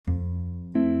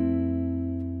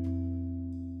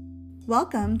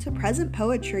Welcome to Present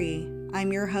Poetry.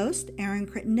 I'm your host, Erin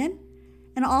Crittenden,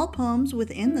 and all poems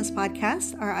within this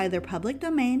podcast are either public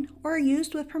domain or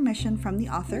used with permission from the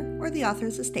author or the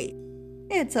author's estate.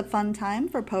 It's a fun time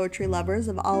for poetry lovers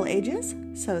of all ages,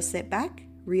 so sit back,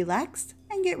 relax,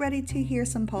 and get ready to hear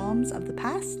some poems of the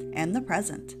past and the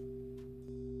present.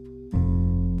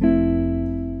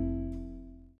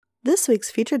 This week's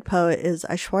featured poet is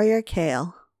Aishwarya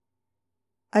Khale.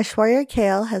 Aishwarya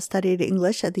Khale has studied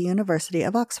English at the University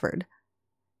of Oxford.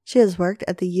 She has worked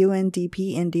at the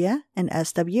UNDP India and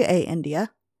SWA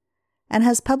India, and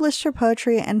has published her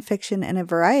poetry and fiction in a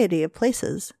variety of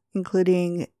places,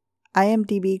 including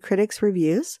IMDb Critics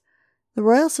Reviews, the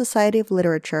Royal Society of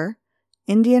Literature,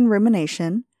 Indian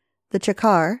Rumination, the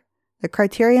Chakar, the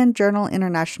Criterion Journal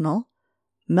International,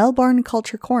 Melbourne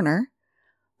Culture Corner,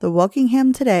 the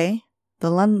Wokingham Today, the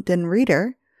London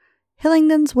Reader,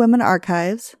 Hillingdon's Women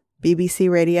Archives, BBC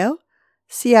Radio,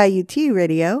 CIUT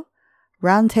Radio,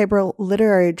 Roundtable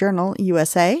Literary Journal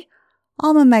USA,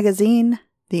 Alma Magazine,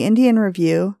 The Indian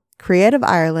Review, Creative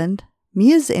Ireland,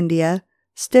 Muse India,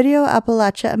 Studio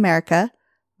Appalachia America,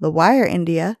 The Wire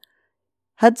India,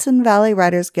 Hudson Valley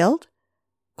Writers Guild,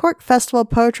 Cork Festival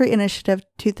Poetry Initiative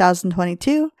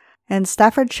 2022, and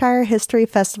Staffordshire History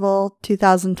Festival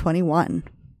 2021.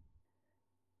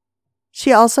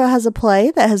 She also has a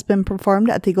play that has been performed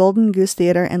at the Golden Goose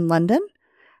Theatre in London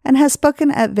and has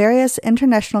spoken at various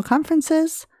international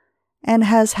conferences and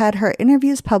has had her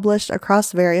interviews published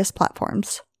across various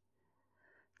platforms.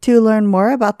 To learn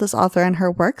more about this author and her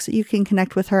works, you can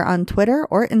connect with her on Twitter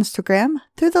or Instagram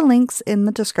through the links in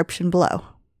the description below.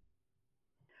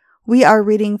 We are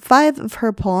reading 5 of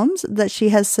her poems that she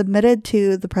has submitted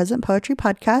to the Present Poetry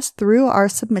Podcast through our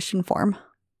submission form.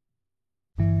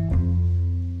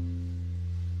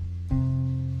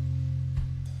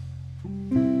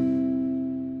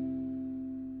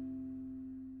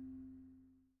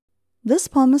 This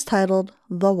poem is titled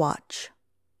The Watch.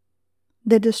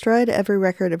 They destroyed every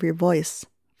record of your voice,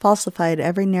 falsified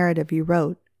every narrative you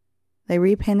wrote. They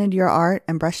repainted your art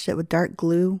and brushed it with dark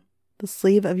glue, the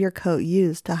sleeve of your coat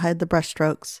used to hide the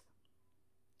brushstrokes.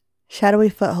 Shadowy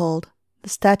foothold, the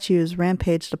statues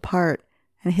rampaged apart,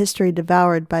 and history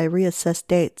devoured by reassessed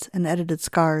dates and edited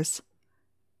scars.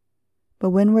 But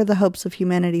when were the hopes of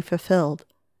humanity fulfilled?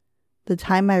 The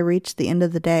time I reached the end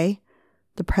of the day,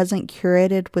 the present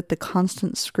curated with the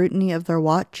constant scrutiny of their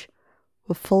watch,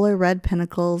 with fuller red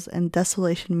pinnacles and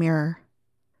desolation mirror.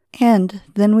 And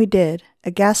then we did,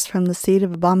 aghast from the seed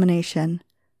of abomination,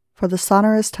 for the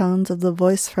sonorous tones of the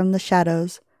voice from the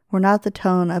shadows were not the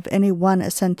tone of any one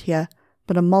essentia,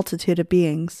 but a multitude of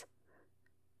beings.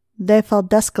 They fell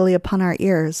duskily upon our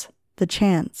ears, the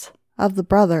chants of the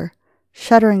brother,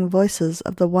 shuddering voices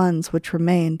of the ones which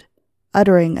remained,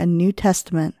 uttering a New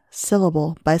Testament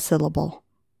syllable by syllable.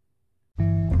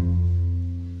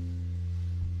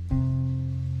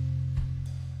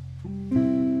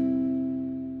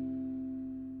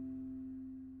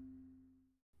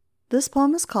 This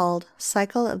poem is called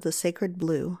Cycle of the Sacred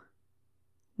Blue.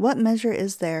 What measure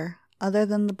is there, other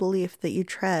than the belief that you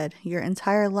tread your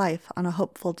entire life on a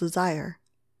hopeful desire?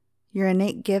 Your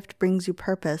innate gift brings you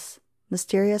purpose,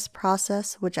 mysterious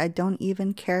process which I don't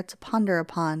even care to ponder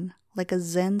upon, like a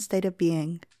Zen state of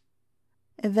being.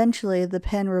 Eventually, the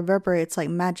pen reverberates like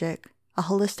magic, a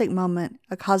holistic moment,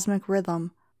 a cosmic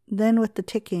rhythm. Then with the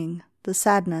ticking, the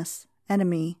sadness,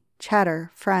 enemy, chatter,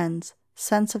 friends,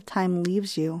 sense of time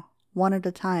leaves you, one at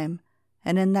a time,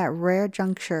 and in that rare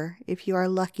juncture, if you are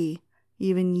lucky,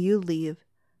 even you leave,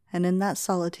 and in that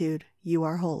solitude, you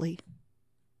are holy.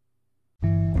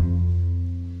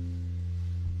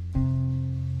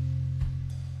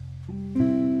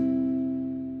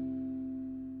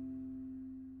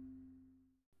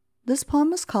 This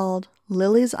poem is called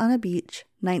Lilies on a Beach,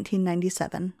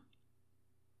 1997.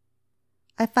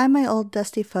 I find my old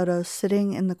dusty photos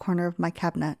sitting in the corner of my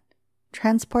cabinet,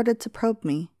 transported to probe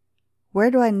me. Where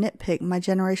do I nitpick my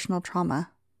generational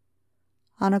trauma?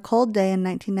 On a cold day in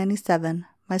 1997,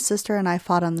 my sister and I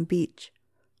fought on the beach,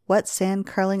 wet sand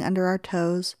curling under our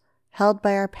toes, held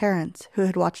by our parents who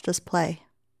had watched us play.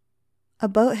 A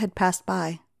boat had passed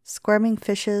by, squirming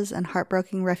fishes and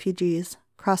heartbroken refugees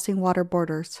crossing water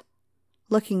borders,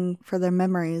 looking for their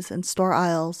memories in store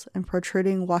aisles and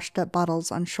protruding washed-up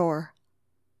bottles on shore.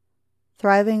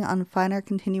 Thriving on finer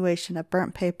continuation of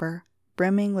burnt paper,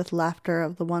 brimming with laughter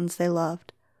of the ones they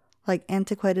loved, like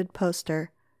antiquated poster,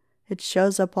 it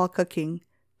shows up while cooking,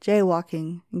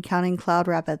 jaywalking, and counting cloud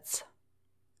rabbits.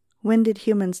 When did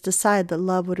humans decide that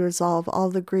love would resolve all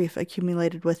the grief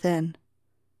accumulated within?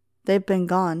 They've been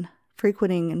gone,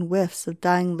 frequenting in whiffs of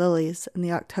dying lilies in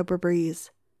the October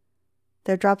breeze.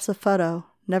 There drops a photo,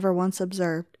 never once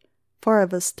observed. 4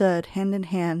 of us stood hand in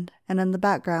hand, and in the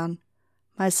background,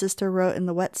 my sister wrote in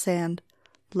the wet sand,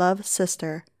 "Love,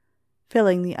 sister,"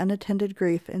 filling the unattended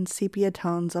grief in sepia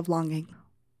tones of longing.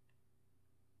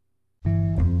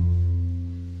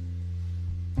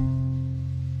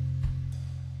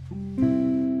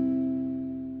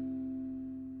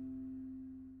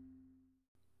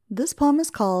 This poem is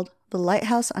called "The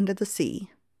Lighthouse Under the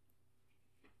Sea."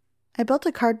 I built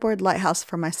a cardboard lighthouse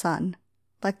for my son,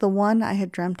 like the one I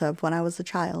had dreamt of when I was a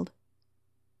child.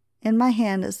 In my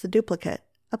hand is the duplicate,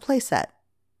 a playset.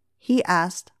 He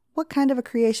asked, "What kind of a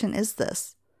creation is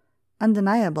this?"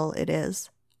 Undeniable it is,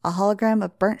 a hologram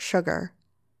of burnt sugar.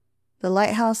 The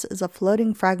lighthouse is a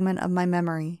floating fragment of my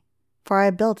memory, for I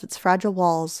built its fragile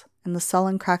walls and the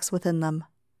sullen cracks within them,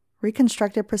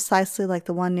 reconstructed precisely like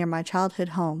the one near my childhood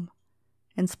home.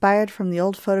 Inspired from the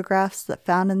old photographs that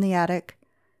found in the attic,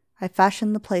 I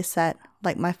fashioned the playset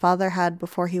like my father had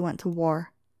before he went to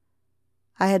war.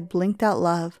 I had blinked out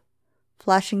love,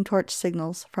 flashing torch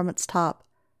signals from its top.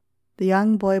 The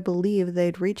young boy believed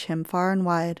they'd reach him far and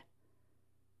wide.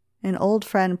 An old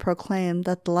friend proclaimed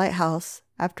that the lighthouse,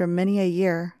 after many a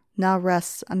year, now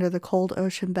rests under the cold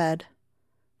ocean bed.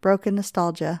 Broken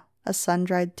nostalgia, a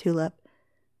sun-dried tulip,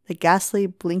 the ghastly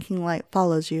blinking light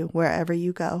follows you wherever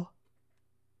you go.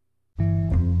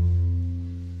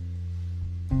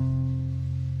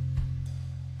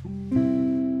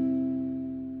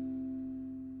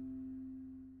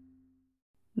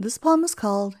 This poem is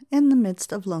called "In the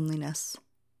Midst of Loneliness."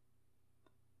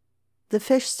 The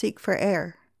fish seek for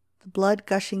air, the blood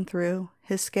gushing through,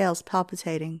 his scales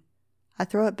palpitating. I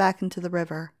throw it back into the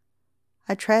river.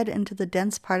 I tread into the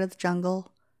dense part of the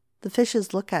jungle. The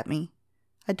fishes look at me.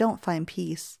 I don't find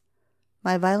peace.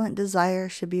 My violent desire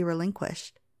should be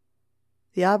relinquished.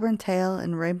 The auburn tail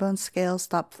and rainbow scales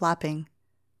stop flapping.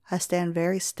 I stand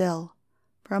very still.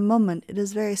 For a moment it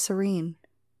is very serene.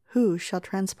 Who shall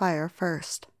transpire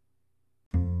first?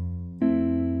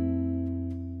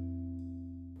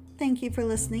 Thank you for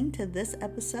listening to this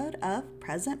episode of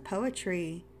Present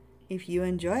Poetry. If you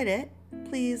enjoyed it,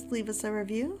 please leave us a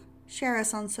review, share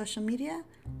us on social media,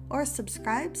 or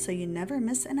subscribe so you never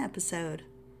miss an episode.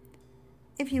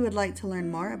 If you would like to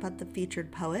learn more about the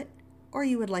featured poet, or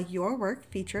you would like your work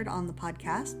featured on the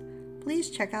podcast, please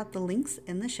check out the links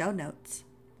in the show notes.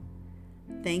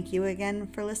 Thank you again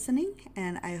for listening,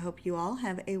 and I hope you all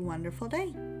have a wonderful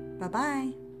day.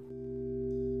 Bye-bye.